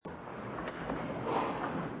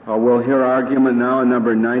We'll hear argument now on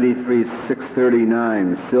number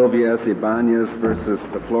 93-639, Sylvia S. Ibanez versus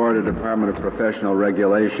the Florida Department of Professional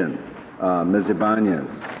Regulation. Ms. Ibanez.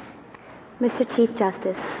 Mr. Chief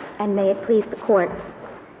Justice, and may it please the Court,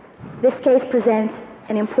 this case presents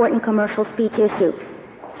an important commercial speech issue,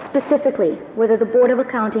 specifically whether the Board of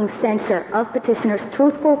Accounting's censure of petitioner's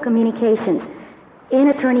truthful communications in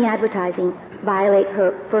attorney advertising violate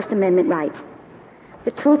her First Amendment rights.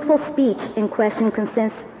 The truthful speech in question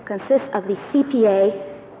consists of the CPA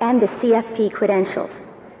and the CFP credentials,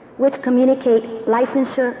 which communicate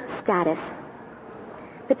licensure status.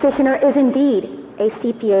 Petitioner is indeed a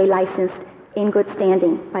CPA licensed in good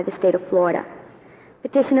standing by the state of Florida.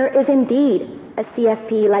 Petitioner is indeed a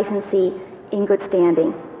CFP licensee in good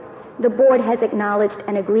standing. The board has acknowledged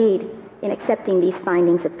and agreed in accepting these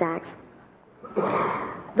findings of facts.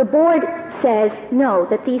 The board says no,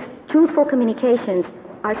 that these truthful communications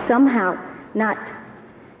are somehow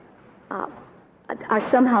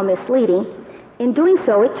misleading. In doing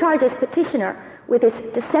so, it charges petitioner with its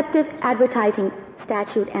deceptive advertising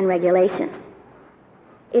statute and regulations.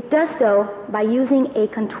 It does so by using a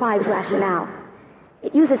contrived rationale.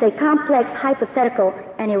 It uses a complex, hypothetical,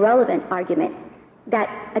 and irrelevant argument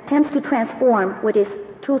that attempts to transform what is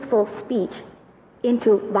truthful speech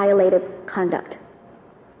into violative conduct.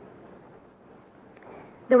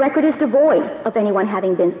 The record is devoid of anyone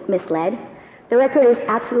having been misled. The record is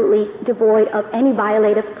absolutely devoid of any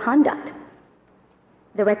violative conduct.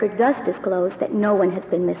 The record does disclose that no one has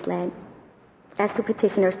been misled as to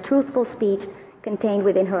petitioner's truthful speech contained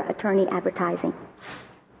within her attorney advertising.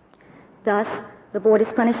 Thus, the board is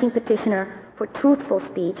punishing petitioner for truthful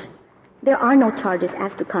speech. There are no charges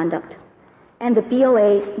as to conduct. And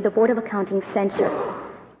the Board of Accounting censure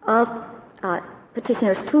of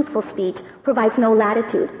petitioner's truthful speech provides no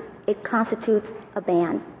latitude. It constitutes a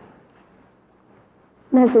ban.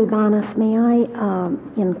 Ms. Ibanez, may I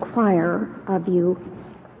inquire of you,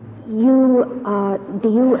 do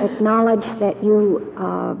you acknowledge that you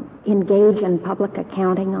engage in public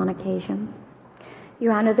accounting on occasion?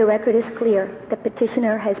 Your Honor, the record is clear. The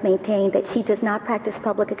petitioner has maintained that she does not practice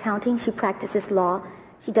public accounting. She practices law.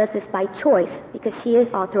 She does this by choice because she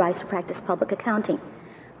is authorized to practice public accounting.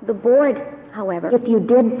 The board, however... If you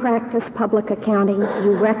did practice public accounting,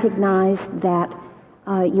 you recognize that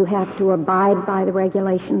you have to abide by the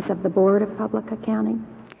regulations of the Board of Public Accounting?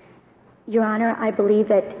 Your Honor, I believe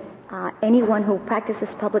that anyone who practices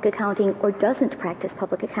public accounting or doesn't practice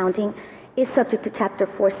public accounting is subject to Chapter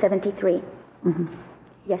 473. Mm-hmm.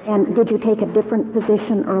 Yes. And did you take a different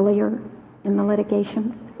position earlier in the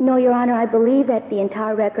litigation? No, Your Honor. I believe that the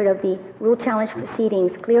entire record of the rule challenge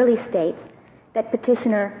proceedings clearly states that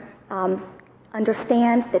petitioner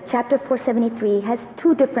understands that Chapter 473 has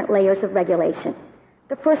two different layers of regulation.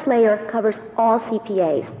 The first layer covers all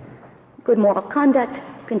CPAs, good moral conduct,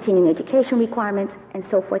 continuing education requirements, and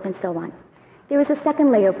so forth and so on. There is a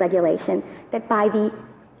second layer of regulation that by the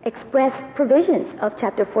express provisions of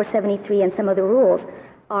Chapter 473 and some of the rules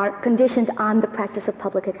are conditioned on the practice of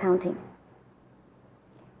public accounting.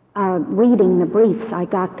 Reading the briefs, I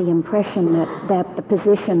got the impression that the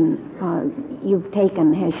position you've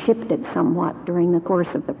taken has shifted somewhat during the course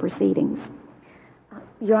of the proceedings.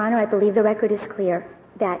 Your Honor, I believe the record is clear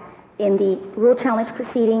that in the rule challenge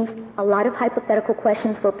proceedings, a lot of hypothetical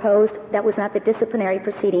questions were posed. That was not the disciplinary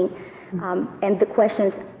proceeding. And the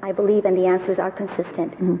questions, I believe, and the answers are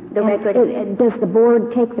consistent. Mm-hmm. The record... Does the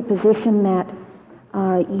board take the position that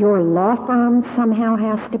your law firm somehow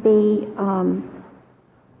has to be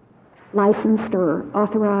licensed or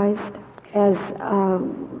authorized as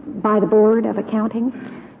by the Board of Accounting?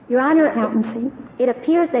 Your Honor, Accountancy? It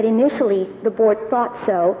appears that initially the board thought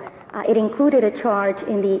so. It included a charge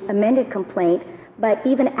in the amended complaint, but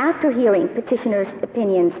even after hearing petitioner's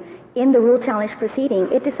opinions in the rule challenge proceeding,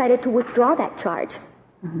 it decided to withdraw that charge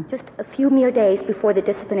just a few mere days before the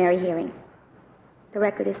disciplinary hearing. The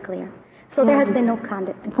record is clear. So there has been no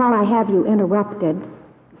conduct. While I have you interrupted,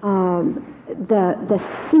 the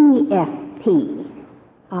CFP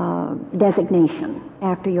designation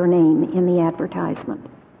after your name in the advertisement,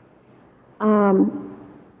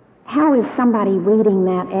 how is somebody reading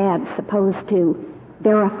that ad supposed to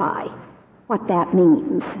verify what that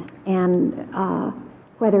means and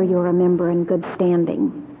whether you're a member in good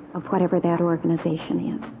standing of whatever that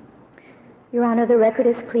organization is? Your Honor, the record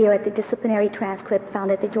is clear at the disciplinary transcript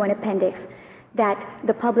found at the joint appendix that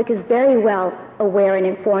the public is very well aware and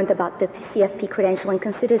informed about the CFP credential and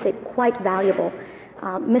considers it quite valuable.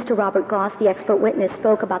 Mr. Robert Goss, the expert witness,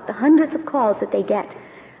 spoke about the hundreds of calls that they get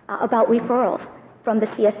about referrals from the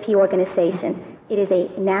CFP organization. It is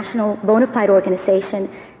a national bona fide organization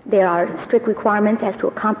There are strict requirements as to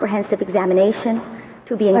a comprehensive examination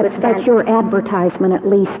to be in good standing. But your advertisement at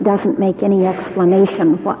least doesn't make any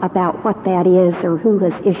explanation about what that is or who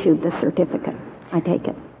has issued the certificate, I take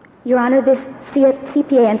it. Your Honor, this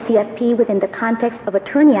CPA and CFP within the context of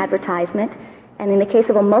attorney advertisement, and in the case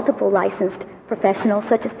of a multiple licensed professional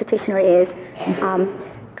such as petitioner is,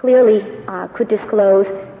 clearly could disclose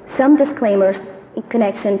some disclaimers in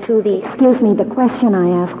connection to the... Excuse me, the question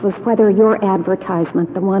I asked was whether your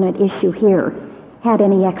advertisement, the one at issue here, had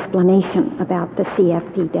any explanation about the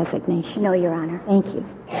CFP designation. No, Your Honor. Thank you.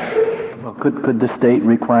 Well, could the state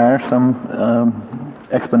require some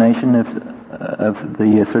explanation of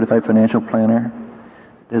the certified financial planner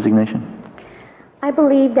designation? I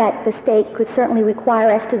believe that the state could certainly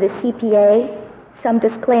require as to the CPA some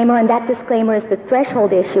disclaimer, and that disclaimer is the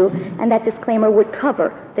threshold issue, and that disclaimer would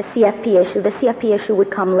cover the CFP issue. The CFP issue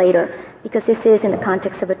would come later, because this is in the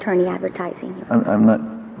context of attorney advertising. I'm not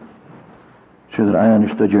sure that I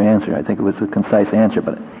understood your answer. I think it was a concise answer,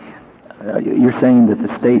 but you're saying that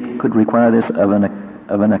the state could require this of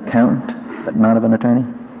an accountant, but not of an attorney?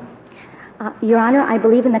 Your Honor, I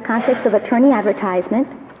believe in the context of attorney advertisement,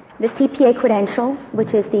 the CPA credential,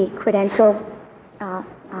 which is the credential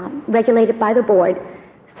regulated by the board,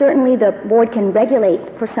 certainly the board can regulate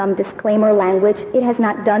for some disclaimer language. It has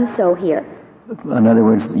not done so here. In other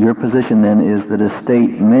words, your position then is that a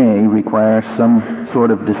state may require some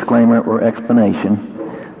sort of disclaimer or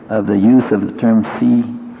explanation of the use of the term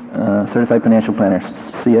Certified Financial Planner,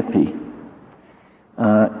 CFP,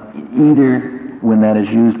 either when that is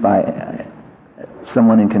used by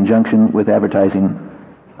someone in conjunction with advertising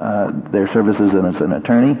their services as an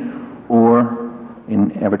attorney, or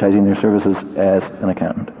in advertising their services as an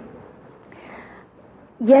accountant.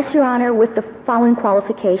 Yes, Your Honor, with the following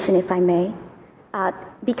qualification, if I may.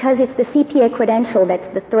 Because it's the CPA credential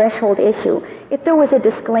that's the threshold issue, if there was a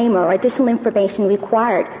disclaimer or additional information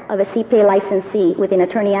required of a CPA licensee within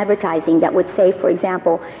attorney advertising that would say, for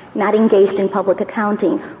example, not engaged in public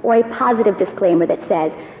accounting, or a positive disclaimer that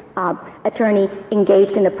says, attorney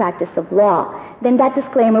engaged in the practice of law, then that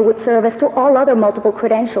disclaimer would serve as to all other multiple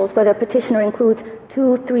credentials, whether a petitioner includes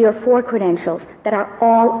 2, 3, or 4 credentials that are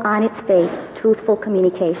all on its face truthful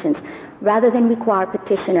communications. Rather than require a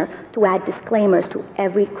petitioner to add disclaimers to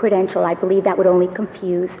every credential, I believe that would only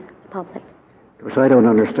confuse the public. So I don't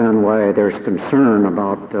understand why there's concern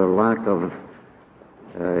about the lack of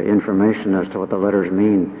information as to what the letters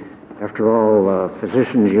mean. After all,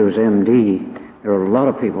 physicians use MD. There are a lot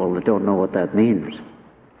of people that don't know what that means.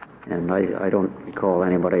 And I don't recall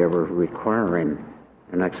anybody ever requiring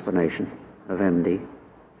an explanation of MD.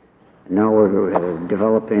 And now we're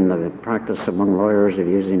developing the practice among lawyers of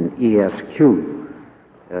using ESQ,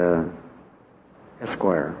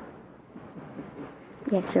 Esquire.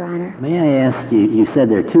 Yes, Your Honor. May I ask you, you said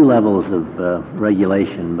there are 2 levels of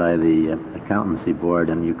regulation by the Accountancy Board,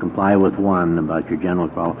 and you comply with one about your general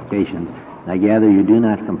qualifications. I gather you do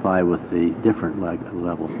not comply with the different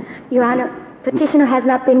levels. Your Honor, petitioner has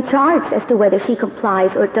not been charged as to whether she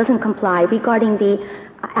complies or doesn't comply regarding the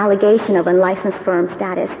allegation of unlicensed firm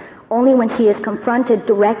status. Only when she is confronted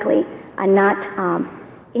directly and not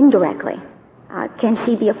indirectly can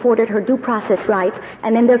she be afforded her due process rights,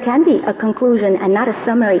 and then there can be a conclusion and not a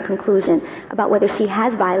summary conclusion about whether she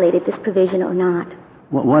has violated this provision or not.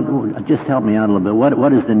 Just help me out a little bit.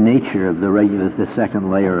 What is the nature of the second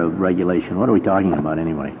layer of regulation? What are we talking about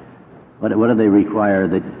anyway? What do they require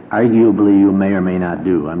that arguably you may or may not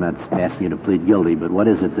do? I'm not asking you to plead guilty, but what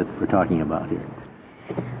is it that we're talking about here?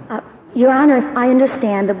 Your Honor, if I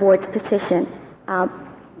understand the Board's position,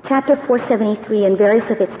 Chapter 473 and various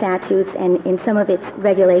of its statutes and in some of its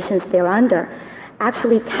regulations thereunder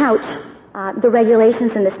actually couch the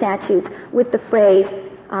regulations and the statutes with the phrase,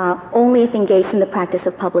 only if engaged in the practice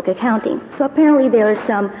of public accounting. So apparently there is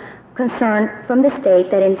some concern from the state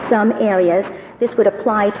that in some areas this would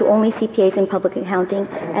apply to only CPAs in public accounting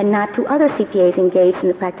and not to other CPAs engaged in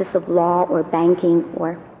the practice of law or banking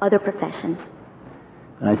or other professions.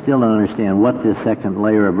 I still don't understand what this second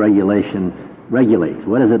layer of regulation regulates.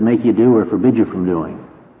 What does it make you do or forbid you from doing?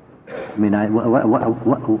 I mean,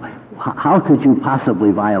 how could you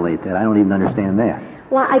possibly violate that? I don't even understand that.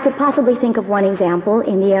 Well, I could possibly think of one example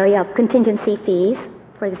in the area of contingency fees,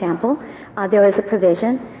 for example. There is a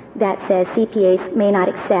provision that says CPAs may not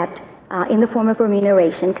accept, in the form of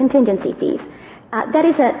remuneration, contingency fees. That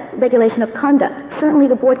is a regulation of conduct. Certainly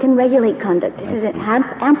the board can regulate conduct. It has an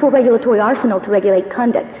ample regulatory arsenal to regulate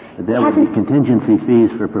conduct. But that would be contingency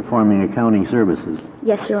fees for performing accounting services.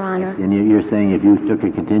 Yes, Your Honor. And you're saying if you took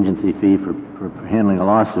a contingency fee for handling a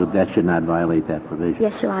lawsuit, that should not violate that provision?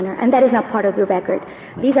 Yes, Your Honor. And that is not part of the record.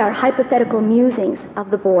 These are hypothetical musings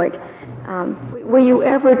of the board. Were you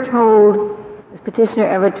ever told, was Petitioner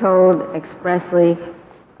ever told expressly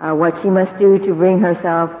what she must do to bring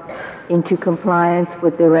herself into compliance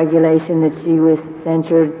with the regulation that she was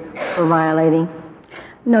censured for violating?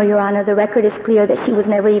 No, Your Honor. The record is clear that she was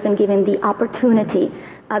never even given the opportunity.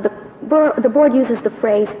 The board uses the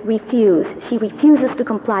phrase refuse. She refuses to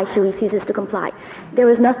comply. She refuses to comply. There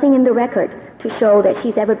is nothing in the record to show that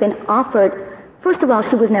she's ever been offered. First of all,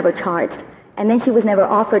 she was never charged. And then she was never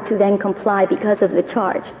offered to then comply because of the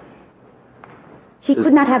charge. She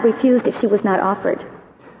could not have refused if she was not offered.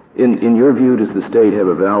 In your view, does the state have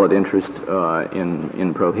a valid interest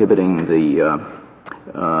in prohibiting the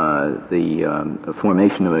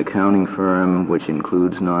formation of an accounting firm which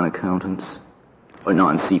includes non-accountants, or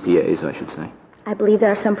non-CPAs, I should say? I believe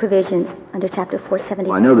there are some provisions under Chapter 470.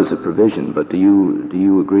 Well, I know there's a provision, but do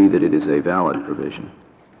you agree that it is a valid provision?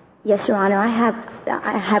 Yes, Your Honor. I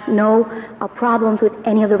have no problems with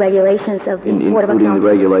any of the regulations of the Board of Accounts. Including the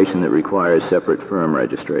regulation that requires separate firm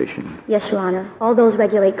registration? Yes, Your Honor. All those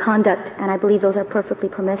regulate conduct, and I believe those are perfectly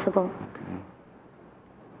permissible.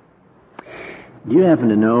 Do you happen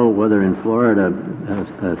to know whether in Florida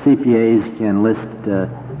CPAs can list,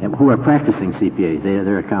 who are practicing CPAs,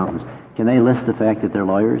 they're accountants, can they list the fact that they're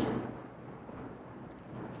lawyers?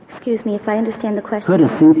 Excuse me, if I understand the question. Could a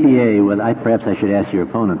CPA, perhaps I should ask your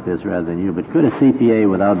opponent this rather than you, but could a CPA,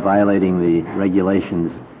 without violating the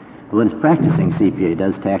regulations, when it's practicing CPA,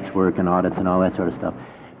 does tax work and audits and all that sort of stuff,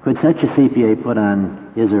 could such a CPA put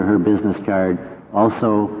on his or her business card,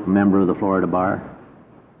 also a member of the Florida Bar?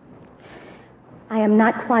 I am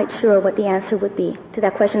not quite sure what the answer would be to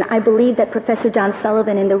that question. I believe that Professor John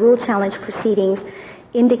Sullivan in the rule challenge proceedings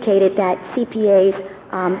indicated that CPAs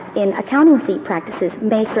in accountancy practices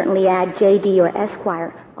may certainly add JD or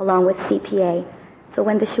Esquire along with CPA. So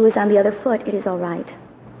when the shoe is on the other foot, it is all right.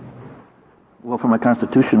 Well, from a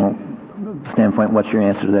constitutional standpoint, what's your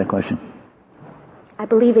answer to that question? I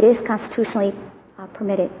believe it is constitutionally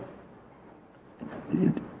permitted.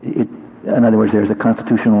 In other words, there's a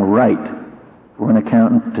constitutional right for an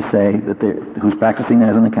accountant to say that who's practicing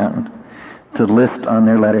as an accountant to list on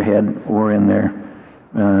their letterhead or in their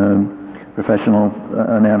professional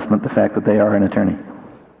announcement the fact that they are an attorney.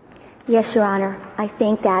 Yes, Your Honor. I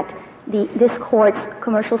think that this court's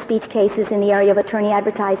commercial speech cases in the area of attorney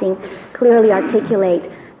advertising clearly articulate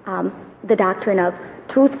the doctrine of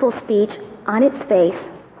truthful speech on its face,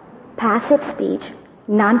 passive speech,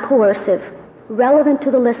 non-coercive, relevant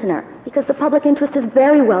to the listener, because the public interest is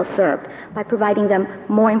very well served by providing them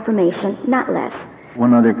more information, not less.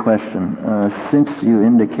 One other question. Since you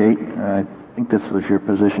indicate, I think this was your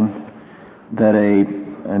position, that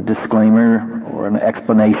a disclaimer or an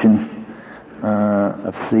explanation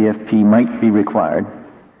of CFP might be required,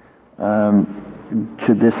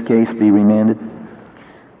 should this case be remanded?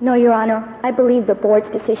 No, Your Honor. I believe the board's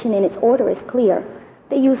decision in its order is clear.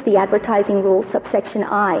 They use the advertising rule subsection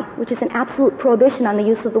I, which is an absolute prohibition on the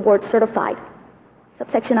use of the word certified.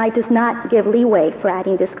 Subsection I does not give leeway for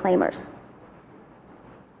adding disclaimers.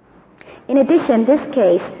 In addition, this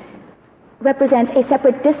case represents a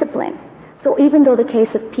separate discipline. So even though the case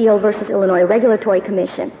of Peel versus Illinois Regulatory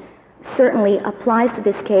Commission certainly applies to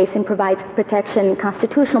this case and provides protection,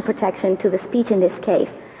 constitutional protection to the speech in this case,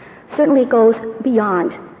 certainly goes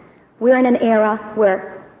beyond. We're in an era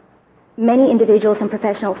where many individuals and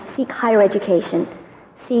professionals seek higher education,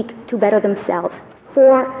 seek to better themselves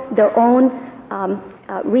for their own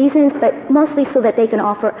reasons, but mostly so that they can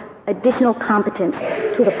offer additional competence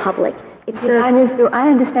to the public. Do I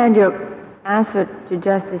understand your answer to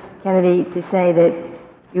Justice Kennedy to say that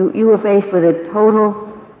you were faced with a total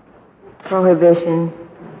prohibition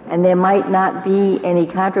and there might not be any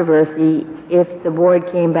controversy if the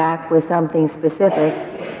board came back with something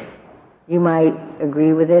specific? You might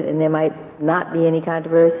agree with it and there might not be any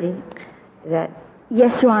controversy? Is that?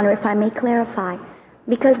 Yes, Your Honor, if I may clarify.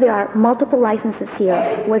 Because there are multiple licenses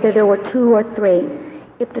here, whether there were 2 or 3,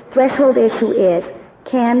 if the threshold issue is,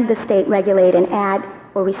 can the state regulate and add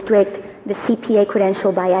or restrict the CPA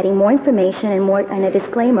credential by adding more information and a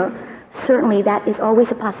disclaimer, certainly that is always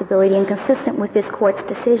a possibility and consistent with this court's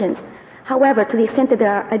decisions. However, to the extent that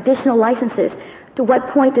there are additional licenses, at what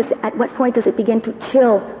point does it begin to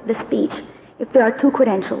chill the speech? If there are 2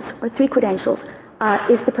 credentials or 3 credentials,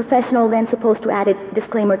 Is the professional then supposed to add a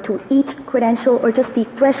disclaimer to each credential, or just the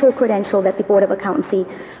threshold credential that the Board of Accountancy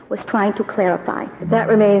was trying to clarify? That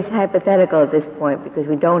remains hypothetical at this point because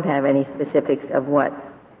we don't have any specifics of what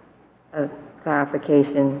a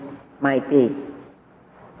clarification might be.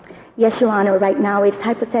 Yes, Your Honor, right now it's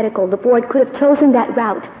hypothetical. The Board could have chosen that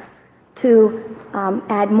route to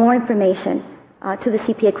add more information to the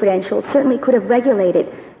CPA credential. Certainly could have regulated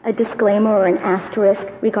a disclaimer or an asterisk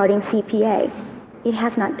regarding CPA. It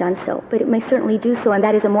has not done so, but it may certainly do so, and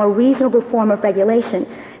that is a more reasonable form of regulation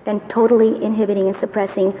than totally inhibiting and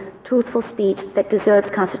suppressing truthful speech that deserves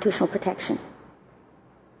constitutional protection.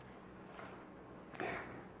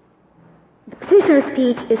 The petitioner's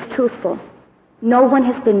speech is truthful. No one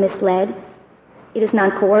has been misled. It is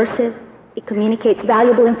non-coercive. It communicates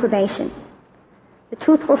valuable information. The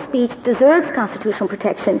truthful speech deserves constitutional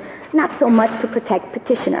protection, not so much to protect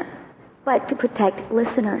petitioner, but to protect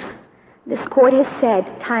listeners. This court has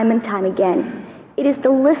said time and time again, it is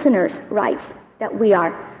the listeners' rights that we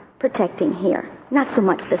are protecting here, not so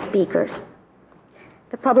much the speakers.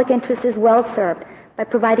 The public interest is well served by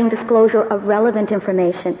providing disclosure of relevant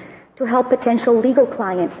information to help potential legal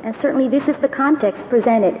clients, and certainly this is the context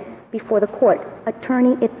presented before the court,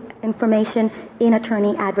 attorney information in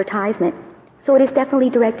attorney advertisement. So it is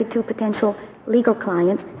definitely directed to potential legal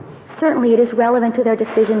clients. Certainly it is relevant to their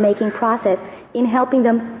decision-making process in helping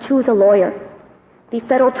them choose a lawyer. The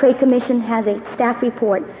Federal Trade Commission has a staff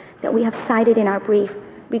report that we have cited in our brief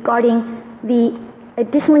regarding the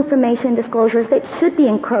additional information disclosures that should be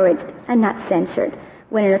encouraged and not censored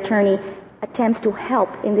when an attorney attempts to help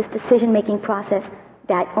in this decision-making process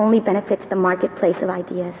that only benefits the marketplace of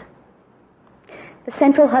ideas. The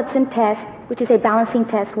Central Hudson test, which is a balancing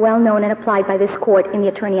test well known and applied by this court in the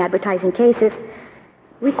attorney advertising cases,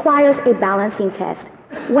 requires a balancing test.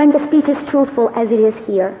 When the speech is truthful, as it is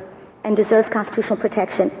here, and deserves constitutional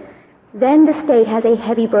protection, then the state has a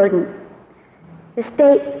heavy burden. The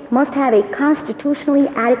state must have a constitutionally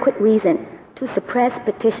adequate reason to suppress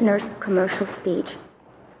petitioner's commercial speech.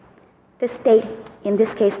 The state, in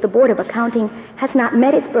this case the Board of Accounting, has not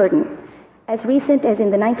met its burden. As recent as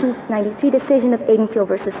in the 1993 decision of Aidenfield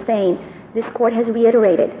versus Fain, this court has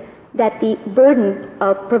reiterated that the burden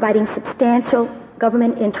of providing substantial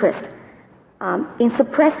government interest in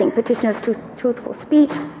suppressing petitioners' truthful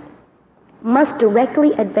speech must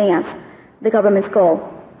directly advance the government's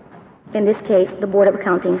goal, in this case, the Board of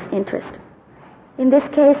Accounting's interest. In this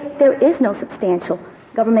case, there is no substantial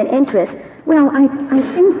government interest. Well, I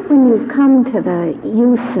think when you come to the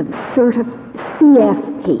use of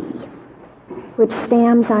CFP, which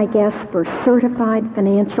stands, I guess, for Certified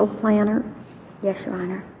Financial Planner. Yes, Your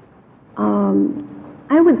Honor.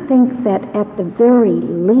 I would think that at the very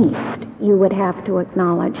least you would have to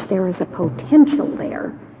acknowledge there is a potential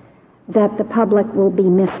there that the public will be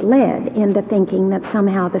misled into thinking that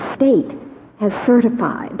somehow the state has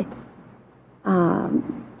certified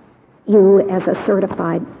you as a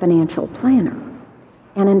certified financial planner.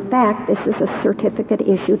 And in fact, this is a certificate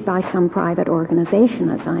issued by some private organization,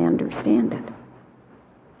 as I understand it.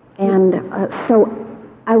 And so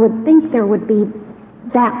I would think there would be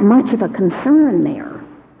that much of a concern there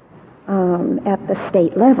at the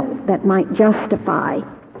state level that might justify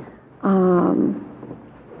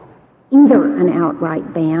either an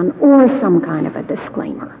outright ban or some kind of a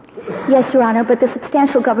disclaimer. Yes, Your Honor, but the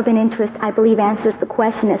substantial government interest, I believe, answers the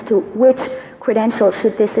question as to which credential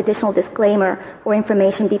should this additional disclaimer or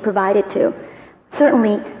information be provided to.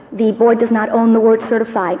 Certainly, the board does not own the word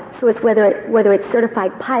certified, so it's whether it's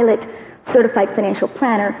certified pilot, certified financial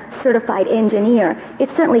planner, certified engineer. It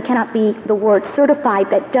certainly cannot be the word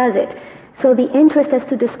certified that does it. So the interest as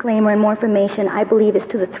to disclaimer and more information, I believe, is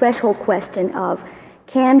to the threshold question of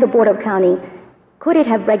can the Board of Accounting, could it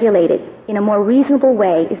have regulated in a more reasonable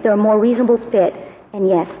way? Is there a more reasonable fit? And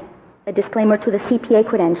yes, a disclaimer to the CPA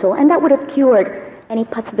credential, and that would have cured any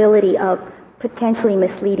possibility of potentially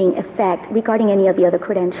misleading effect regarding any of the other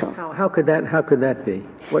credentials. How could that be?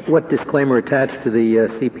 What disclaimer attached to the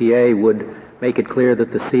CPA would make it clear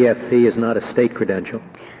that the CFP is not a state credential?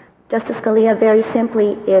 Justice Scalia, very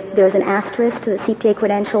simply, if there's an asterisk to the CPA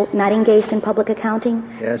credential not engaged in public accounting,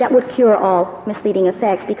 yes, that would cure all misleading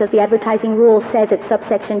effects, because the advertising rule says at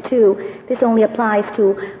subsection 2, this only applies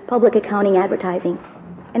to public accounting advertising.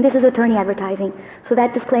 And this is attorney advertising. So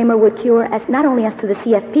that disclaimer would cure as not only as to the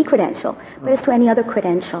CFP credential, but as to any other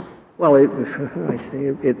credential. Well, I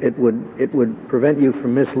see. It would prevent you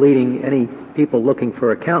from misleading any people looking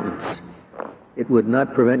for accountants. It would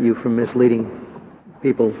not prevent you from misleading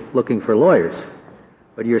people looking for lawyers.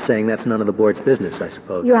 But you're saying that's none of the board's business, I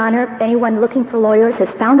suppose. Your Honor, anyone looking for lawyers has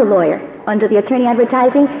found a lawyer under the attorney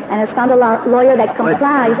advertising and has found a lawyer that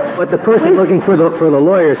complies. But the person looking for the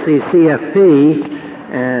lawyer sees CFP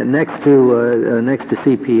next to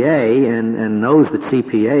CPA and knows that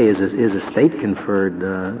CPA is a state-conferred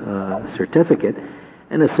certificate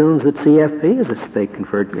and assumes that CFP is a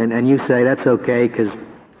state-conferred. And you say that's okay because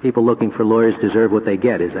people looking for lawyers deserve what they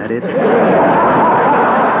get. Is that it?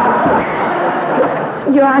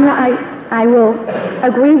 Your Honor, I will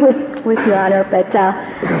agree with Your Honor, but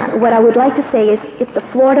what I would like to say is if the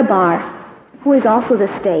Florida Bar, who is also the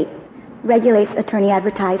state, regulates attorney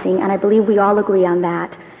advertising, and I believe we all agree on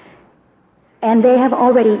that, and they have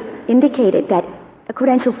already indicated that a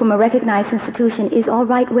credential from a recognized institution is all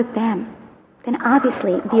right with them, then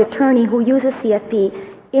obviously the attorney who uses CFP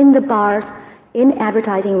in the bar's, in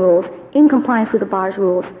advertising rules, in compliance with the bar's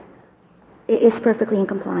rules, is perfectly in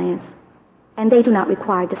compliance. And they do not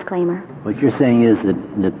require disclaimer. What you're saying is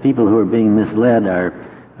that people who are being misled are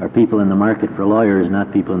people in the market for lawyers,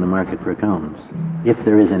 not people in the market for accountants, if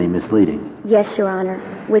there is any misleading. Yes, Your Honor,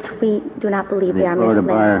 which we do not believe they are misled. The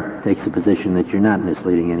Florida Bar takes the position that you're not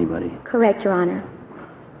misleading anybody. Correct, Your Honor.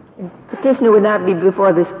 The petitioner would not be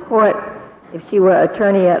before this court if she were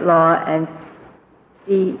attorney at law and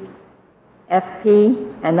CFP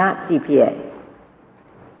and not CPA.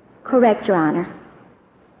 Correct, Your Honor.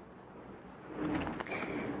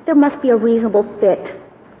 There must be a reasonable fit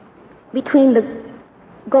between the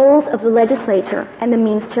goals of the legislature and the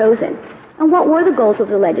means chosen. And what were the goals of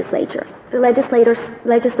the legislature? The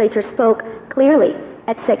legislature spoke clearly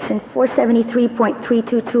at Section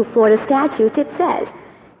 473.322 Florida statutes. It says,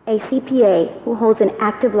 a CPA who holds an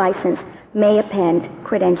active license may append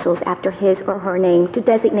credentials after his or her name to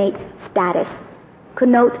designate status,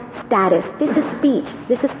 connote status. This is speech.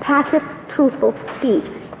 This is passive, truthful speech.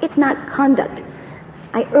 It's not conduct.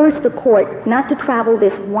 I urge the court not to travel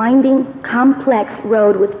this winding, complex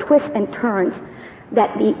road with twists and turns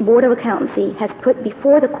that the Board of Accountancy has put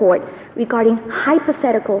before the court regarding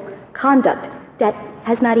hypothetical conduct that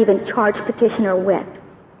has not even charged petitioner with.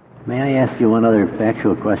 May I ask you one other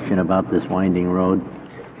factual question about this winding road?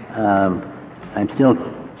 I'm still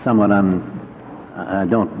somewhat I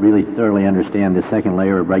don't really thoroughly understand the second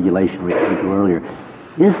layer of regulation we referred to earlier.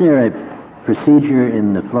 Is there a procedure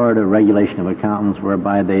in the Florida regulation of accountants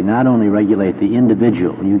whereby they not only regulate the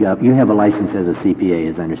individual, you have a license as a CPA,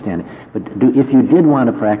 as I understand it, but if you did want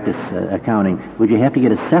to practice accounting, would you have to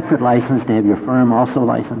get a separate license to have your firm also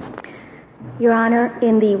licensed? Your Honor,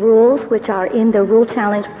 in the rules, which are in the rule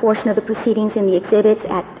challenge portion of the proceedings in the exhibits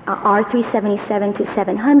at R377 to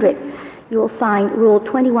 700, you will find Rule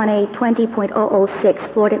 21A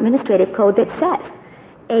 20.006 Florida Administrative Code that says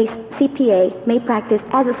a CPA may practice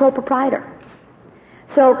as a sole proprietor.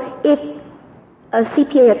 So if a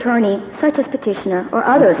CPA attorney, such as petitioner or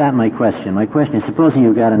others... That's not my question. My question is, supposing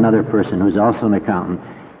you've got another person who's also an accountant.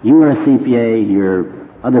 You are a CPA, your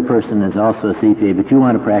other person is also a CPA, but you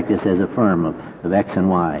want to practice as a firm of X and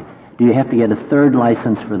Y. Do you have to get a third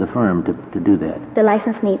license for the firm to do that? The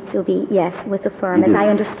license needs to be, yes, with the firm, as I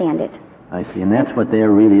understand it. I see. And that's what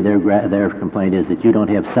their complaint is, that you don't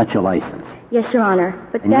have such a license. Yes, Your Honor.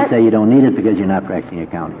 But and you say you don't need it because you're not practicing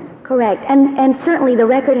accounting. Correct. And certainly the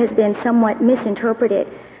record has been somewhat misinterpreted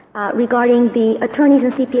regarding the attorneys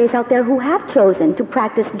and CPAs out there who have chosen to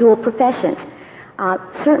practice dual professions.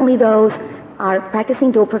 Certainly those are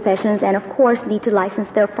practicing dual professions and, of course, need to license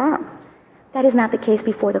their firm. That is not the case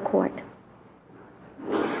before the court.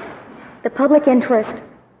 The public interest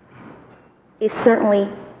is certainly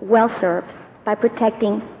well served by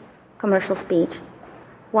protecting commercial speech.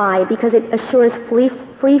 Why? Because it assures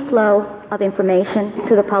free flow of information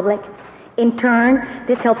to the public. In turn,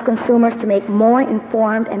 this helps consumers to make more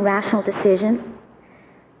informed and rational decisions.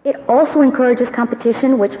 It also encourages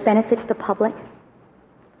competition, which benefits the public.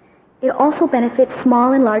 It also benefits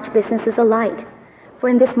small and large businesses alike. For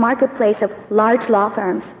in this marketplace of large law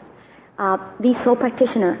firms, the sole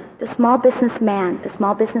practitioner, the small businessman, the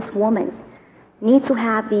small businesswoman, needs to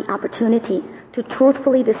have the opportunity to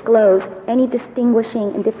truthfully disclose any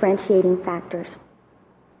distinguishing and differentiating factors.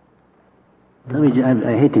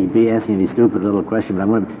 I hate to be asking these stupid little questions, but I'm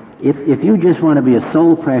wondering, if you just want to be a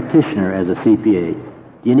sole practitioner as a CPA,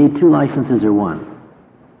 do you need 2 licenses or 1?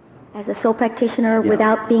 As a sole practitioner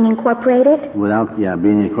without being incorporated? Without,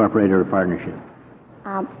 being incorporated or a partnership.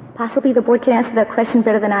 Possibly the board can answer that question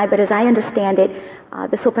better than I, but as I understand it,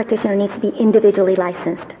 the sole practitioner needs to be individually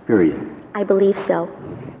licensed. Period. I believe so.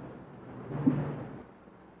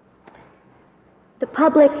 The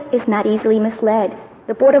public is not easily misled.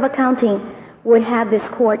 The Board of Accounting would have this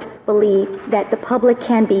court believe that the public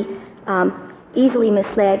can be easily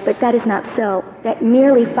misled, but that is not so. That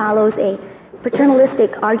merely follows a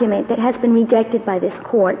paternalistic argument that has been rejected by this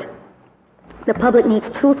court. The public needs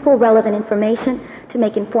truthful, relevant information to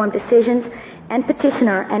make informed decisions, and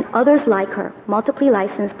petitioner and others like her, multiply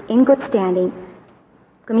licensed, in good standing,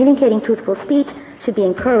 communicating truthful speech should be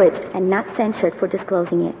encouraged and not censured for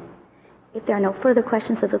disclosing it. If there are no further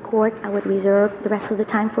questions of the court, I would reserve the rest of the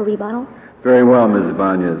time for rebuttal. Very well, Ms.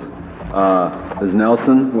 Ibanez. Ms.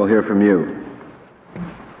 Nelson, we'll hear from you.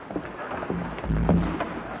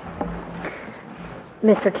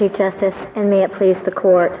 Mr. Chief Justice, and may it please the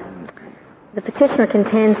court, the petitioner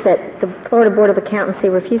contends that the Florida Board of Accountancy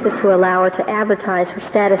refuses to allow her to advertise her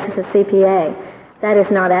status as a CPA. That is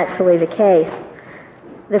not actually the case.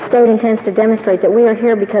 The state intends to demonstrate that we are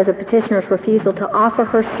here because of petitioner's refusal to offer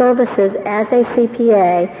her services as a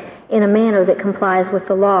CPA in a manner that complies with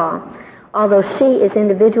the law. Although she is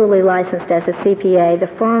individually licensed as a CPA, the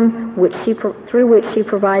firm through which she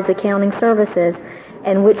provides accounting services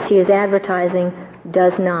and which she is advertising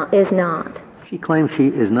is not. She claims she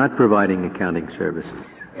is not providing accounting services.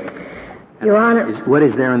 Your Honor, what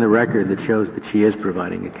is there in the record that shows that she is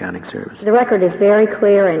providing accounting services? the record is very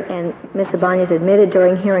clear, and Ms. Ibanez admitted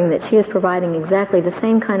during hearing that she is providing exactly the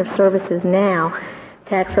same kind of services now: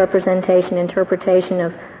 tax representation, interpretation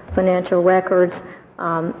of financial records,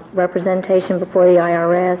 representation before the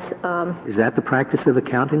IRS. Is that the practice of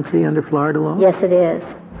accountancy under Florida law? Yes, it is.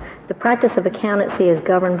 The practice of accountancy is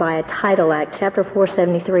governed by a Title Act. Chapter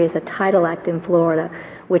 473 is a Title Act in Florida,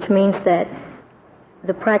 which means that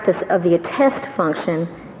the practice of the attest function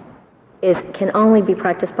can only be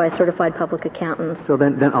practiced by certified public accountants. So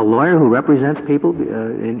then a lawyer who represents people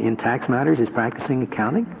in tax matters is practicing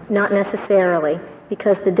accounting? Not necessarily,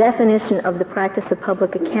 because the definition of the practice of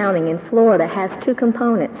public accounting in Florida has two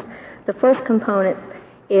components. The first component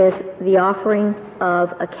is the offering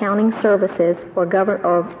of accounting services or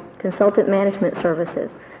consultant management services.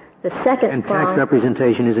 The second and prong tax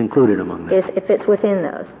representation is included among them. if it's within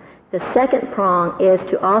those. The second prong is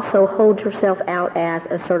to also hold yourself out as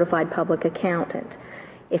a certified public accountant.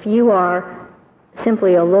 If you are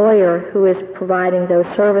simply a lawyer who is providing those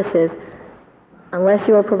services, unless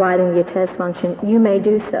you are providing the attest function, you may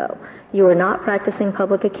do so. You are not practicing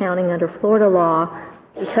public accounting under Florida law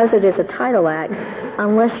because it is a Title Act,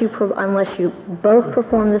 unless you both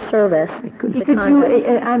perform the service. She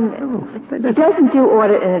doesn't do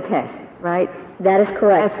audit and attest, right? That is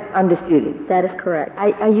correct. That's undisputed. That is correct.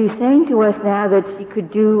 Are you saying to us now that she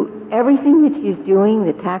could do everything that she's doing,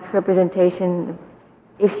 the tax representation,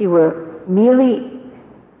 if she were merely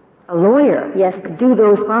a lawyer? Yes. Could do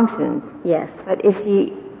those functions? Yes. But if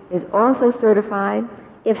she is also certified,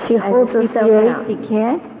 if she holds herself out, she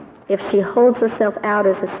can't? If she holds herself out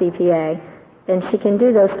as a CPA, then she can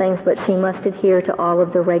do those things, but she must adhere to all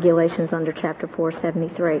of the regulations under Chapter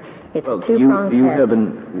 473. It's a two-pronged test.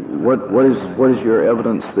 What is your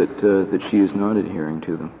evidence that she is not adhering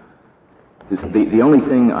to them? The only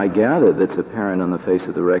thing I gather that's apparent on the face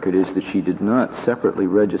of the record is that she did not separately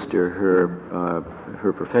register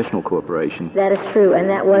her professional corporation. That is true, and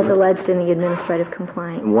that was alleged in the administrative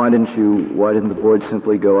complaint. Why didn't the board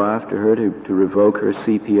simply go after her to revoke her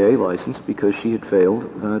CPA license because she had failed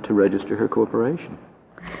to register her corporation?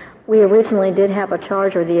 We originally did have a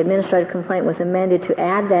charge, or the administrative complaint was amended to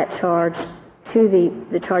add that charge to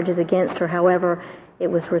the charges against her. However, it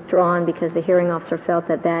was withdrawn because the hearing officer felt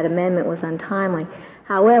that that amendment was untimely.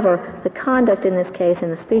 However, the conduct in this case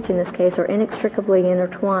and the speech in this case are inextricably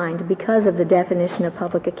intertwined because of the definition of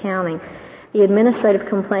public accounting. The administrative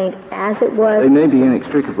complaint, as it was... They may be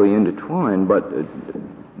inextricably intertwined, but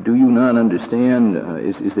do you not understand,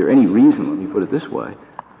 is there any reason, let me put it this way,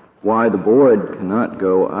 why the board cannot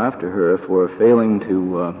go after her for failing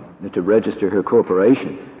to register her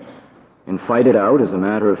corporation and fight it out as a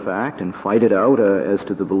matter of fact, and fight it out as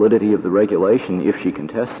to the validity of the regulation if she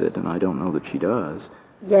contests it, and I don't know that she does.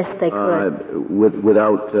 Yes, they could.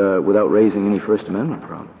 Without raising any First Amendment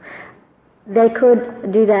problem. They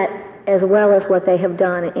could do that as well as what they have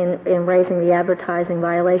done in raising the advertising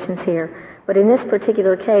violations here. But in this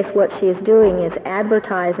particular case, what she is doing is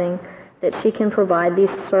advertising that she can provide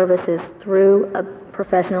these services through a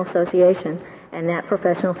professional association, and that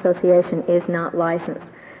professional association is not licensed.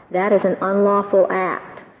 That is an unlawful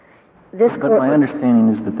act. But my understanding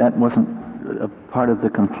is that wasn't a part of the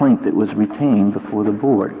complaint that was retained before the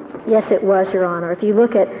board. Yes, it was, Your Honor. If you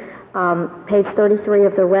look at page 33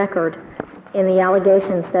 of the record, in the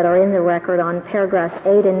allegations that are in the record on paragraphs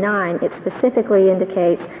 8 and 9, it specifically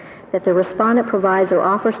indicates that the respondent provides or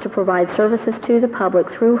offers to provide services to the public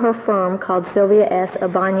through her firm called Sylvia S.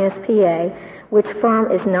 Ibanez, PA, which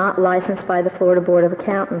firm is not licensed by the Florida Board of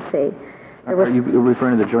Accountancy. Are you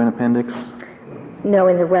referring to the joint appendix? No,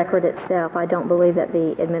 in the record itself. I don't believe that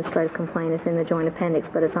the administrative complaint is in the joint appendix,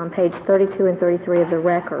 but it's on page 32 and 33 of the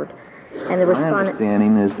record. And the My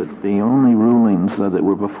understanding is that the only rulings that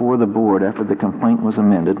were before the board after the complaint was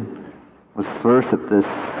amended was first that the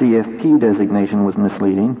CFP designation was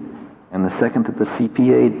misleading, and the second that the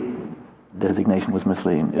CPA designation was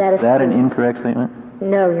misleading. Is that an incorrect statement?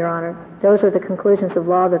 No, Your Honor. Those were the conclusions of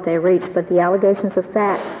law that they reached, but the allegations of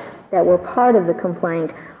fact that were part of the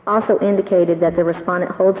complaint also indicated that the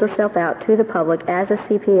respondent holds herself out to the public as a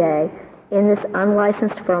CPA in this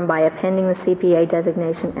unlicensed firm by appending the CPA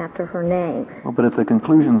designation after her name. Well, but if the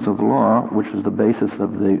conclusions of law, which was the basis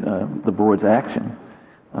of the board's action,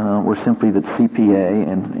 were simply that CPA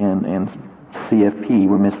and CFP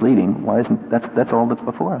were misleading, why isn't that's all that's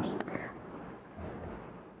before us?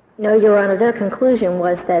 No, Your Honor, their conclusion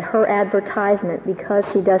was that her advertisement, because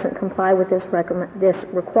she doesn't comply with this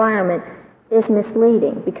requirement, is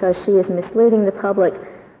misleading, because she is misleading the public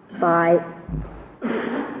by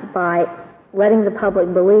letting the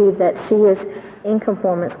public believe that she is in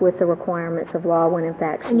conformance with the requirements of law when in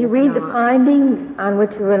fact she is not. Can you read the finding on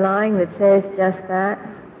which you're relying that says just that?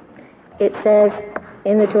 It says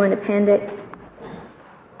in the joint appendix.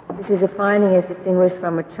 This is a finding as distinguished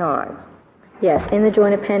from a charge. Yes, in the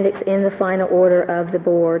joint appendix in the final order of the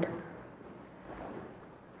board.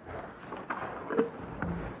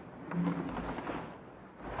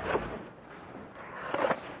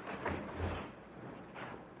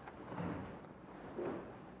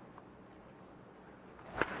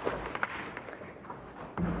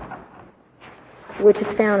 Which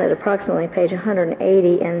is found at approximately page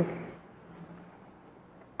 180 and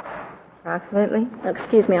on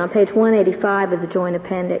page 185 of the joint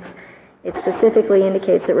appendix. It specifically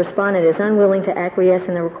indicates that respondent is unwilling to acquiesce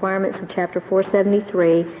in the requirements of Chapter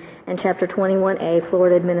 473 and Chapter 21A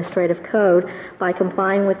Florida Administrative Code by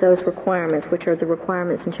complying with those requirements, which are the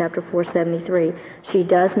requirements in Chapter 473. She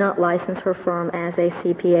does not license her firm as a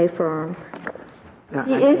CPA firm.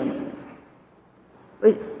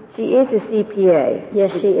 She is a CPA.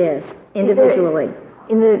 Yes, she is, individually.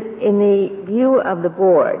 In the view of the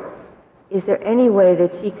board, is there any way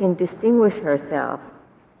that she can distinguish herself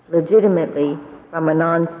legitimately from a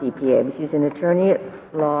non-CPA? She's an attorney at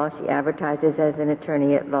law. She advertises as an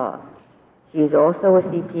attorney at law. She is also a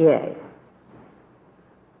CPA.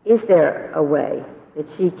 Is there a way that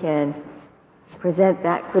she can present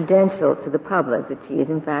that credential to the public that she is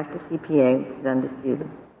in fact a CPA, which is undisputed?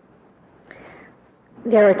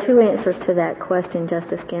 There are two answers to that question,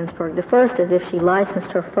 Justice Ginsburg. The first is if she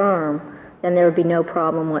licensed her firm, then there would be no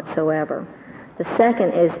problem whatsoever. The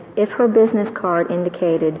second is if her business card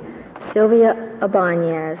indicated Sylvia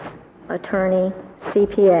Ibanez, attorney,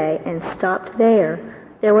 CPA, and stopped there,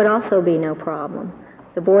 there would also be no problem.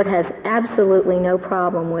 The board has absolutely no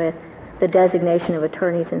problem with the designation of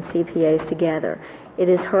attorneys and CPAs together. It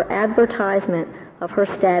is her advertisement of her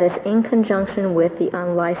status in conjunction with the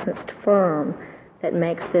unlicensed firm that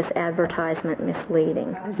makes this advertisement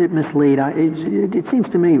misleading. How does it mislead? It seems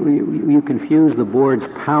to me you confuse the board's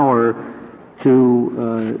power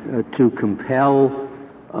to compel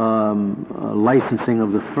licensing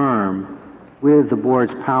of the firm with the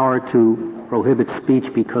board's power to prohibit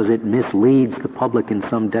speech because it misleads the public in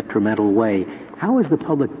some detrimental way. How is the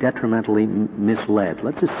public detrimentally misled?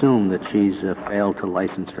 Let's assume that she's failed to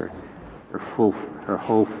license her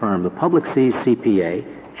whole firm. The public sees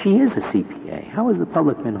CPA. She is a CPA. How has the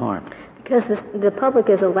public been harmed? Because the public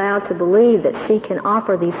is allowed to believe that she can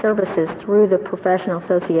offer these services through the professional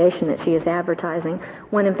association that she is advertising,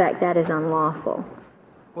 when in fact that is unlawful.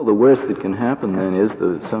 Well, the worst that can happen then is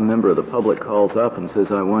that some member of the public calls up and says,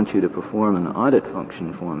 I want you to perform an audit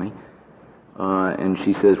function for me. And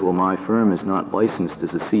she says, well, my firm is not licensed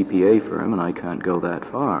as a CPA firm, and I can't go that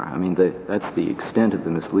far. I mean, that's the extent of the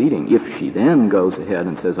misleading. If she then goes ahead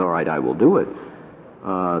and says, all right, I will do it,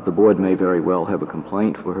 the board may very well have a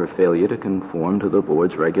complaint for her failure to conform to the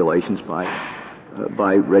board's regulations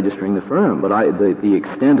by registering the firm. But the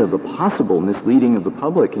extent of the possible misleading of the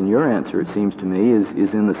public in your answer, it seems to me,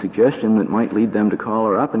 is in the suggestion that might lead them to call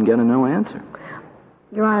her up and get a no answer.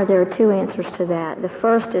 Your Honor, there are two answers to that. The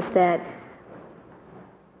first is that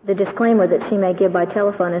the disclaimer that she may give by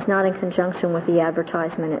telephone is not in conjunction with the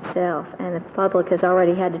advertisement itself, and the public has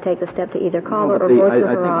already had to take the step to either call her or go to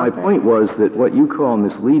her office. My point was that what you call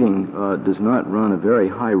misleading does not run a very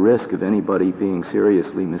high risk of anybody being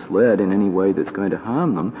seriously misled in any way that's going to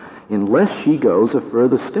harm them, unless she goes a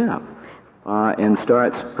further step and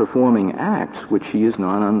starts performing acts which she is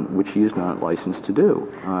not licensed to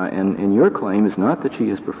do. And your claim is not that she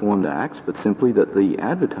has performed acts, but simply that the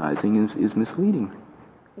advertising is misleading.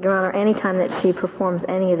 Your Honor, any time that she performs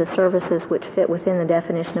any of the services which fit within the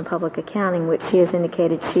definition of public accounting, which she has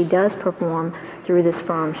indicated she does perform through this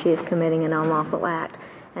firm, she is committing an unlawful act.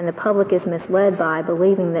 And the public is misled by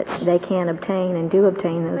believing that they can obtain and do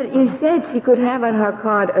obtain those. But you said she could have on her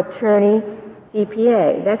card attorney,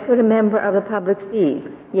 CPA. That's what a member of the public sees.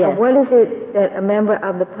 Yes. Now, what is it that a member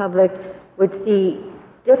of the public would see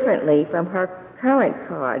differently from her current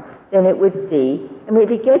card than it would see? I mean,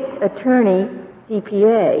 if it gets attorney,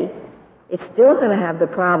 CPA, it's still going to have the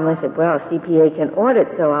problem. I said, well, CPA can audit,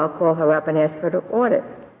 so I'll call her up and ask her to audit.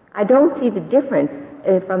 I don't see the difference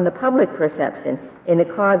from the public perception in a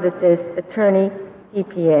card that says attorney,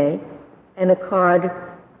 CPA, and a card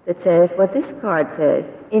that says what this card says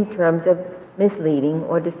in terms of misleading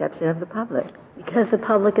or deception of the public. Because the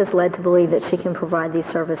public is led to believe that she can provide these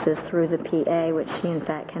services through the PA, which she in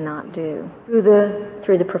fact cannot do.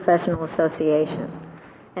 Through the professional association.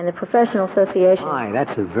 And the professional association... Why,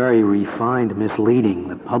 that's a very refined misleading.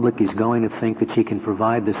 The public is going to think that she can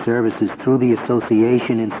provide the services through the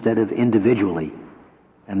association instead of individually.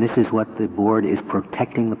 And this is what the board is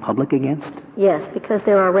protecting the public against? Yes, because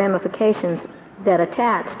there are ramifications that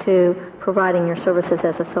attach to providing your services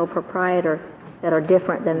as a sole proprietor that are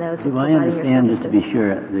different than those who I providing your understand, services. just to be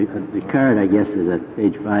sure, the card, I guess, is at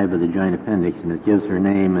page 5 of the joint appendix, and it gives her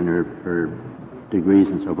name and her degrees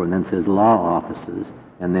and so forth, and then says law offices,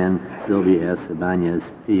 and then Sylvia S. Ibanez,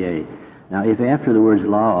 PA. Now, if after the words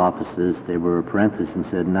law offices there were a parenthesis and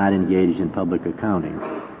said not engaged in public accounting,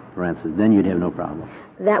 parenthesis, then you'd have no problem.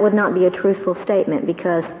 That would not be a truthful statement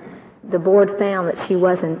because the board found that she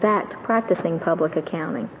was in fact practicing public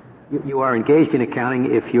accounting. You are engaged in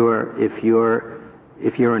accounting if you're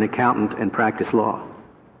an accountant and practice law.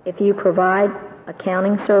 If you provide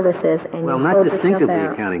accounting services and well, you not hold yourself distinctively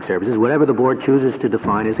out, accounting services, whatever the board chooses to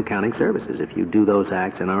define as accounting services, if you do those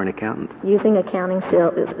acts and are an accountant. using accounting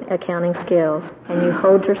skills, and you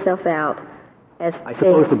hold yourself out as I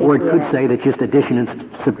suppose the board CPA. could say that just addition and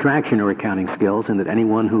subtraction are accounting skills, and that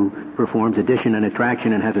anyone who performs addition and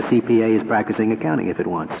subtraction and has a CPA is practicing accounting if it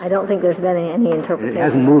wants. I don't think there's been any interpretation. It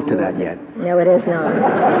hasn't moved to that yet. No, it is not.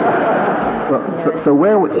 So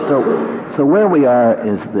where we are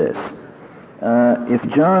is this. If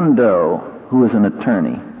John Doe, who is an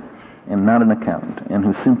attorney and not an accountant, and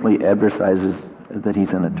who simply advertises that he's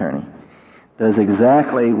an attorney, does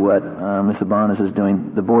exactly what Ms. Ibanez is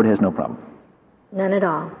doing, the board has no problem. None at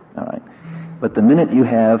all. All right. But the minute you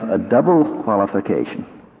have a double qualification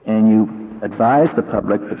and you advise the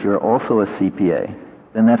public that you're also a CPA,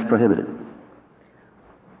 then that's prohibited.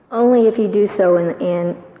 Only if you do so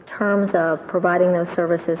in terms of providing those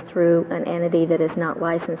services through an entity that is not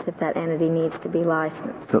licensed, if that entity needs to be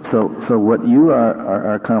licensed. So what you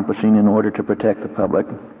are accomplishing in order to protect the public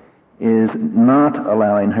is not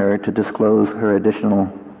allowing her to disclose her additional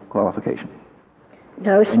qualification.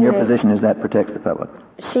 No, And your position is that protects the public.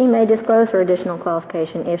 She may disclose her additional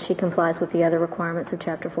qualification if she complies with the other requirements of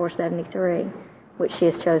Chapter 473, which she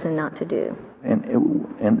has chosen not to do. And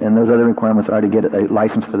those other requirements are to get a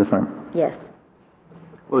license for the firm. Yes.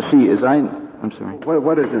 Well, I'm sorry.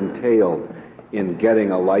 What is entailed in getting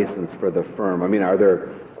a license for the firm? I mean, are there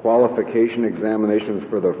qualification examinations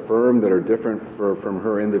for the firm that are different from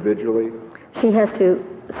her individually? She has to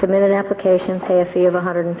submit an application, pay a fee of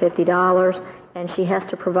 $150, and she has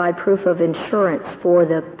to provide proof of insurance for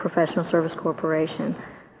the professional service corporation,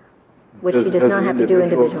 which she does not have to do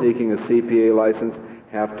individually. Does an individual seeking a CPA license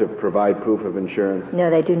have to provide proof of insurance? No,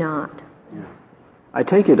 they do not. I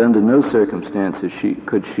take it under no circumstances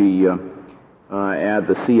could she add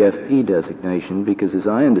the CFP designation, because as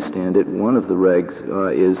I understand it, one of the regs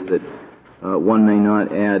is that one may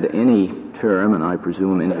not add any term, and I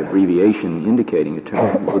presume any abbreviation indicating a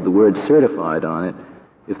term, with the word certified on it,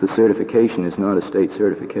 if the certification is not a state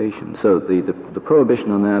certification. So the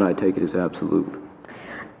prohibition on that, I take it, is absolute.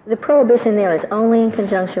 The prohibition there is only in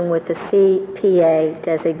conjunction with the CPA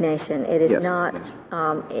designation. It is not,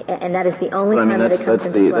 and that is the only time that it comes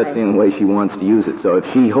into play. That's the only way she wants to use it. So if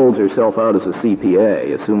she holds herself out as a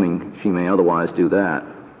CPA, assuming she may otherwise do that,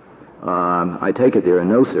 I take it there are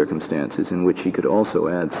no circumstances in which she could also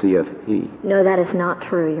add CFP. No, that is not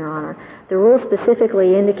true, Your Honor. The rule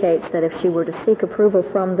specifically indicates that if she were to seek approval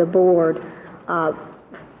from the board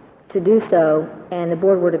to do so, and the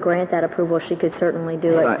board were to grant that approval, she could certainly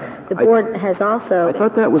do it. The board has also... I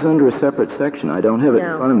thought that was under a separate section. I don't have it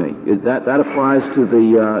in front of me. That applies to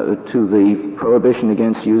the prohibition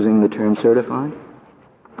against using the term certified?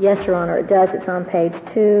 Yes, Your Honor, it does. It's on page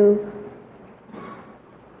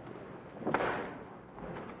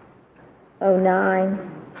 209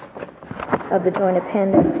 of the joint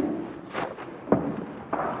appendix.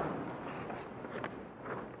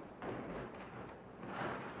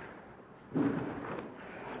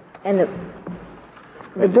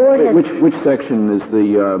 The board has... Which section is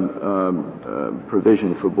the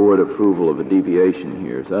provision for board approval of a deviation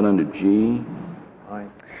here? Is that under G?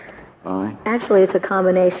 I? Actually, it's a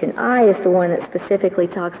combination. I is the one that specifically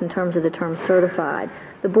talks in terms of the term certified.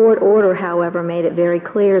 The board order, however, made it very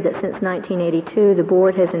clear that since 1982, the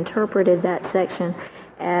board has interpreted that section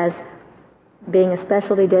as being a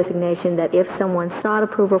specialty designation that if someone sought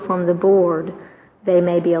approval from the board, they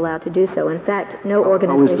may be allowed to do so. In fact, no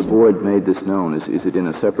organization... How has the board made this known? Is it in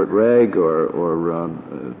a separate reg or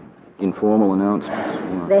informal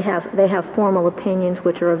announcements? They have formal opinions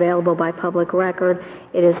which are available by public record.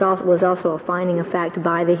 It was also a finding of fact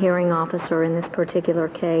by the hearing officer in this particular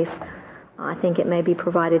case. I think it may be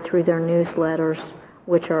provided through their newsletters,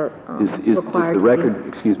 which are required.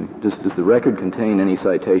 Does the record contain any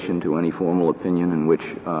citation to any formal opinion in which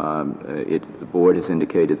the board has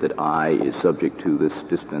indicated that I is subject to this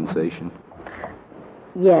dispensation?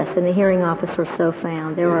 Yes, and the hearing officer so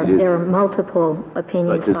found. There are multiple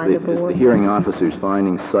opinions by the board. Does the hearing officer's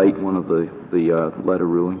findings cite one of the letter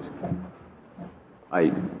rulings?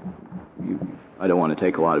 I don't want to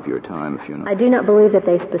take a lot of your time if you're not... I do not believe that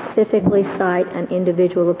they specifically cite an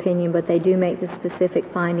individual opinion, but they do make the specific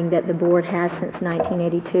finding that the board has since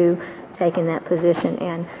 1982 taken that position,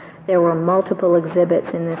 and there were multiple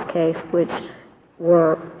exhibits in this case which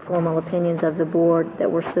were formal opinions of the board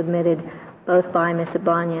that were submitted both by Ms.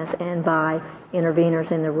 Ibanez and by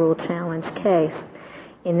interveners in the rule challenge case.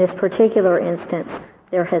 In this particular instance,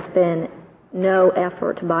 there has been no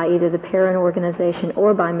effort by either the parent organization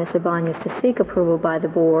or by Ms. Ibanez to seek approval by the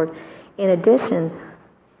board. In addition,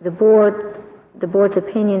 the board's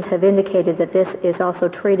opinions have indicated that this is also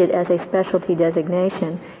treated as a specialty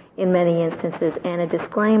designation in many instances, and a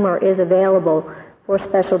disclaimer is available for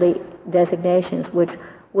specialty designations, which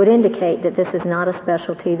would indicate that this is not a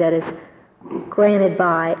specialty that is granted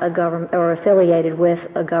by a government or affiliated with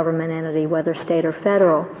a government entity, whether state or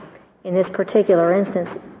federal. In this particular instance,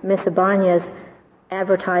 Ms. Ibanez's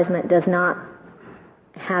advertisement does not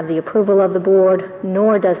have the approval of the board,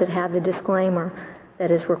 nor does it have the disclaimer that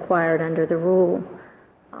is required under the rule.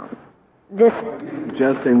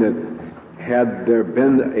 Suggesting that had there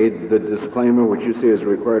been the disclaimer, which you see is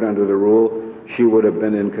required under the rule, she would have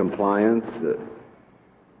been in compliance?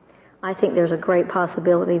 I think there's a great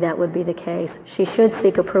possibility that would be the case. She should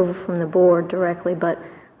seek approval from the board directly, but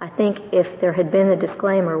I think if there had been a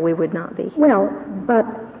disclaimer, we would not be. Well, but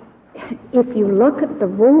if you look at the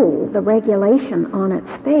rule, the regulation on its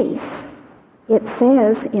face, it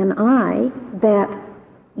says in I that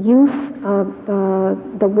use of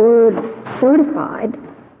the word certified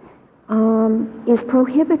is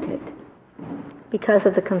prohibited. Because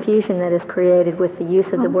of the confusion that is created with the use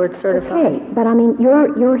of the word certified. Okay, but I mean,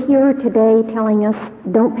 you're here today telling us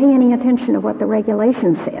don't pay any attention to what the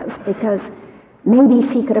regulation says, because maybe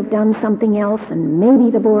she could have done something else and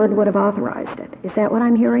maybe the board would have authorized it. Is that what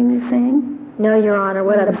I'm hearing you saying? No, Your Honor.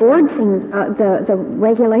 The board seems, the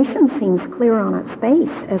regulation seems clear on its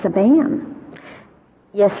face as a ban.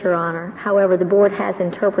 Yes, Your Honor. However, the board has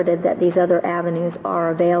interpreted that these other avenues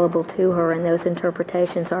are available to her, and those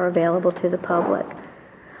interpretations are available to the public.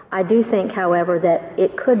 I do think, however, that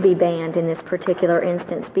it could be banned in this particular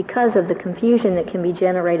instance because of the confusion that can be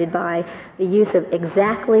generated by the use of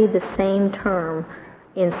exactly the same term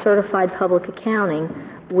in certified public accounting,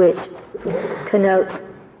 which connotes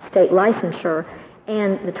state licensure,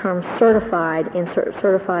 and the term certified in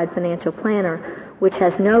certified financial planner, which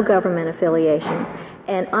has no government affiliation.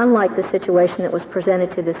 And unlike the situation that was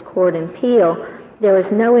presented to this court in Peel, there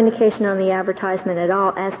is no indication on the advertisement at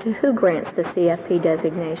all as to who grants the CFP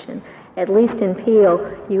designation. At least in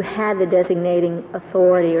Peel, you had the designating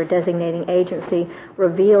authority or designating agency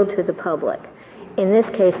revealed to the public. In this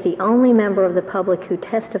case, the only member of the public who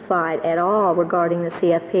testified at all regarding the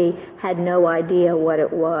CFP had no idea what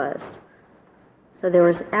it was. So there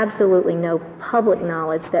was absolutely no public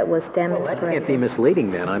knowledge that was demonstrated. Well, that can't be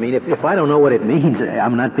misleading then. I mean, if I don't know what it means,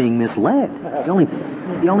 I'm not being misled. The only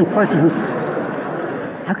person who's...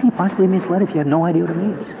 How can you possibly be misled if you have no idea what it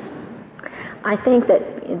means? I think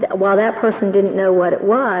that while that person didn't know what it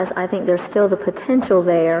was, I think there's still the potential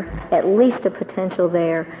there, at least a potential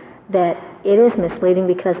there, that it is misleading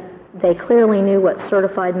because they clearly knew what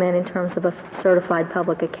certified meant in terms of a certified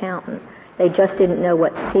public accountant. They just didn't know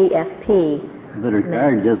what CFP But her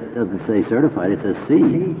card just doesn't say certified, it says C.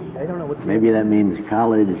 I don't know what maybe that means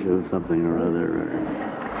college or something or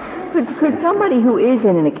other. Could somebody who is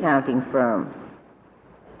in an accounting firm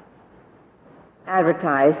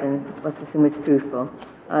advertise, and let's assume it's truthful,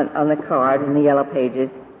 on the card in the yellow pages,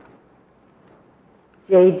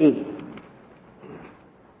 JD,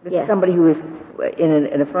 This Yes. is somebody who is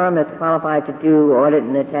in a firm that's qualified to do audit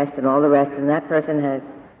and attest and all the rest, and that person has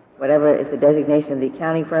whatever is the designation of the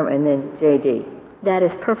accounting firm, and then JD. That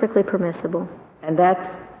is perfectly permissible. And that's,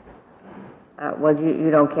 well, you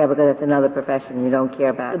don't care because it's another profession you don't care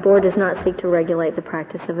about. The board does not seek to regulate the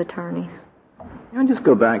practice of attorneys. Can I just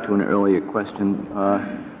go back to an earlier question?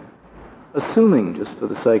 Assuming, just for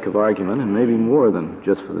the sake of argument, and maybe more than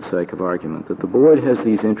just for the sake of argument, that the board has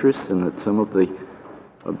these interests and that some of the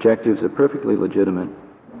objectives are perfectly legitimate,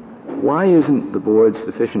 why isn't the board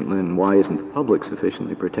sufficiently, and why isn't the public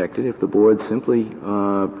sufficiently protected if the board simply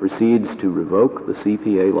proceeds to revoke the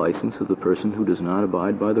CPA license of the person who does not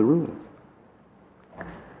abide by the rules?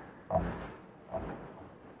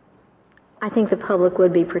 I think the public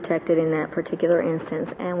would be protected in that particular instance,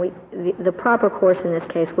 and the proper course in this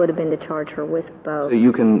case would have been to charge her with both. So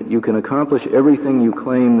you can accomplish everything you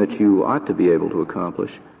claim that you ought to be able to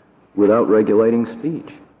accomplish without regulating speech.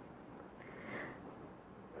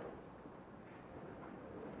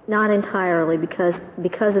 Not entirely, because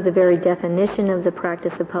of the very definition of the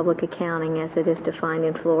practice of public accounting as it is defined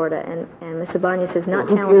in Florida, and Ms. Ibanez has not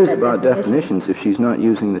Who challenged cares that about definitions if she's not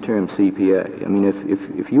using the term CPA? I mean,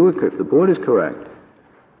 if the board is correct,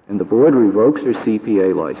 and the board revokes her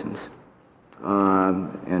CPA license,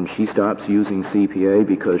 and she stops using CPA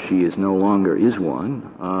because she is no longer is one,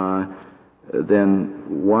 then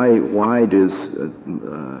why does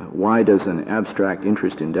an abstract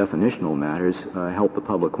interest in definitional matters help the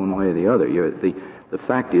public one way or the other? The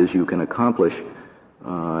fact is you can accomplish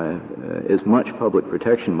as much public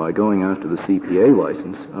protection by going after the CPA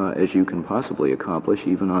license as you can possibly accomplish,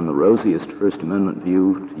 even on the rosiest First Amendment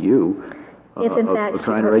view to you, If in fact of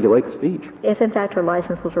trying to regulate speech. If in fact her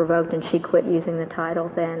license was revoked and she quit using the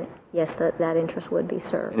title, then yes, that interest would be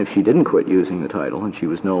served. And if she didn't quit using the title and she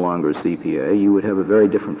was no longer a CPA, you would have a very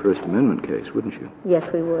different First Amendment case, wouldn't you?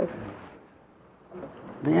 Yes, we would.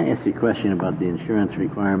 May I ask you a question about the insurance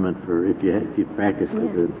requirement for if you practice as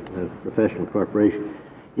a professional corporation?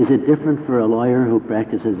 Is it different for a lawyer who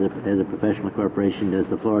practices as a professional corporation? Does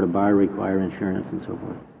the Florida bar require insurance and so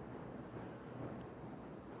forth?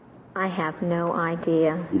 I have no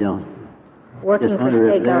idea. You don't? Working for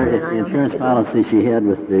state government, the insurance policy she had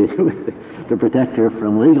with to protect her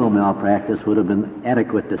from legal malpractice would have been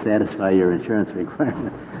adequate to satisfy your insurance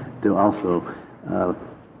requirement to also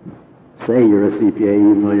say you're a CPA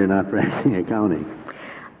even though you're not practicing accounting.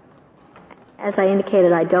 As I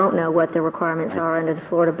indicated, I don't know what the requirements are under the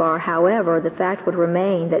Florida bar. However, the fact would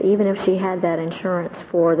remain that even if she had that insurance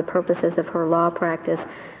for the purposes of her law practice,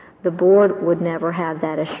 the board would never have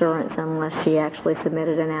that assurance unless she actually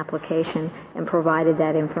submitted an application and provided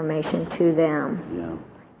that information to them.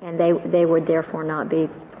 Yeah. And they would therefore not be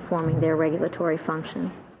performing their regulatory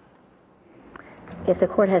function. If the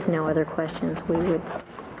court has no other questions, we would...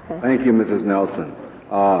 Thank you, Mrs. Nelson.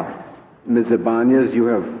 Ms. Ibanez, you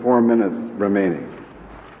have 4 minutes remaining.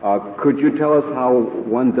 Could you tell us how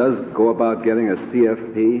one does go about getting a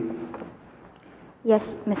CFP? Yes,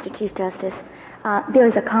 Mr. Chief Justice. There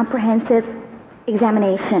is a comprehensive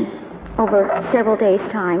examination over several days'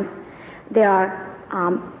 time. There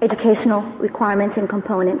are educational requirements and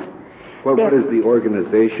components. What is the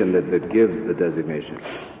organization that gives the designation?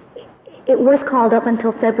 It was called up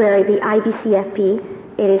until February the IBCFP.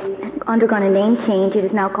 It has undergone a name change. It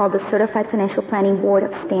is now called the Certified Financial Planning Board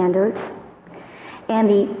of Standards. And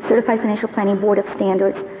the Certified Financial Planning Board of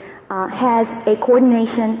Standards has a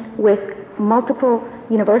coordination with multiple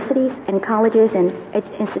universities and colleges and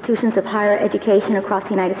institutions of higher education across the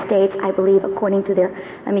United States, I believe, according to their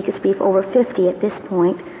amicus brief, over 50 at this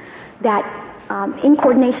point, that in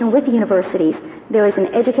coordination with the universities, there is an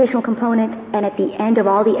educational component, and at the end of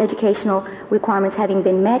all the educational requirements having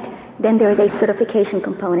been met, then there is a certification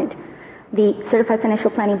component. The Certified Financial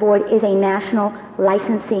Planning Board is a national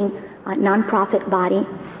licensing nonprofit body.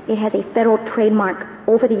 It has a federal trademark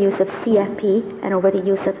over the use of CFP and over the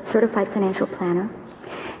use of Certified Financial Planner.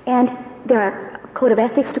 And there are code of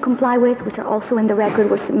ethics to comply with, which are also in the record,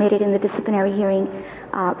 were submitted in the disciplinary hearing,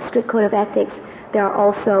 strict code of ethics. There are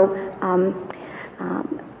also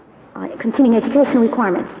continuing educational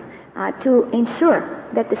requirements to ensure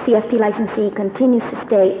that the CFP licensee continues to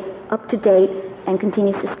stay up to date and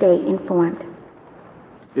continues to stay informed.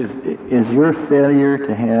 Is your failure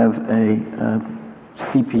to have a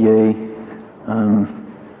CPA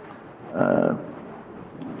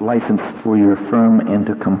license for your firm and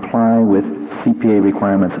to comply with CPA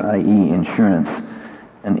requirements, i.e. insurance,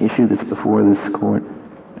 an issue that's before this court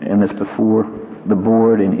and that's before the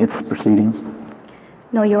board in its proceedings?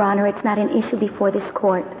 No, Your Honor, it's not an issue before this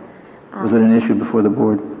court. Was it an issue before the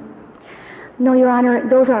board? No, Your Honor,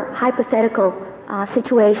 those are hypothetical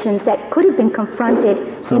situations that could have been confronted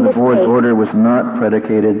So in the this board's case. order was not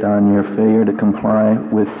predicated on your failure to comply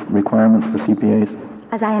with requirements for CPAs?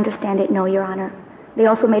 As I understand it, no, Your Honor. They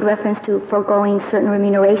also made reference to foregoing certain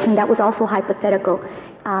remuneration. That was also hypothetical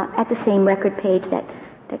at the same record page that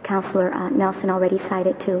Counselor Nelson already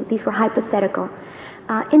cited to. These were hypothetical.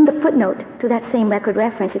 In the footnote to that same record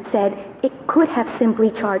reference, it said it could have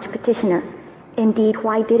simply charged petitioner. Indeed,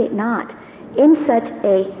 why did it not? In such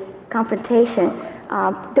a confrontation,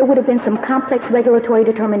 there would have been some complex regulatory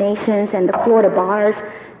determinations, and the Florida bar's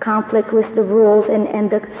conflict with the rules and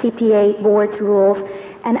the CPA board's rules.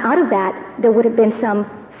 And out of that, there would have been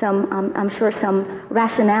I'm sure some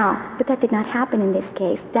rationale, but that did not happen in this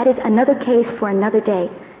case. That is another case for another day.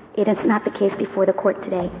 It is not the case before the court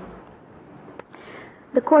today.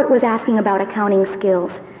 The court was asking about accounting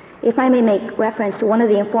skills. If I may make reference to one of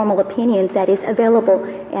the informal opinions that is available,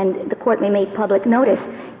 and the court may make public notice,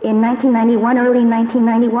 in 1991, early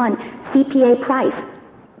 1991, CPA Price,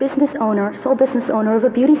 sole business owner of a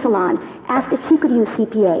beauty salon, asked if she could use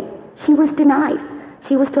CPA. She was denied.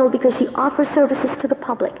 She was told because she offers services to the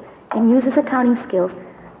public and uses accounting skills,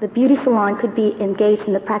 the beauty salon could be engaged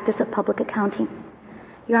in the practice of public accounting.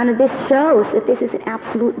 Your Honor, this shows that this is an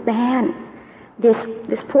absolute ban.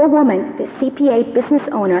 This poor woman, this CPA business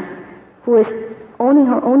owner, who is owning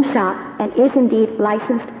her own shop and is indeed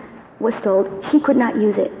licensed, was told she could not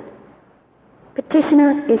use it.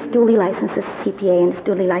 Petitioner is duly licensed as a CPA and is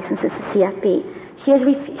duly licensed as a CFP.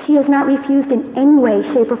 She has not refused in any way,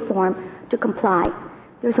 shape, or form to comply.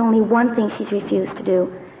 There's only one thing she's refused to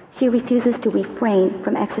do. She refuses to refrain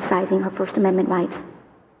from exercising her First Amendment rights.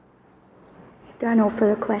 If there are no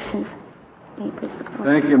further questions, may you please report.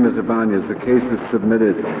 Thank you, Ms. Ibanez. The case is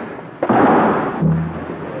submitted.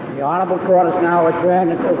 The Honorable Court is now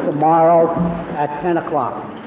adjourned until tomorrow at 10 o'clock.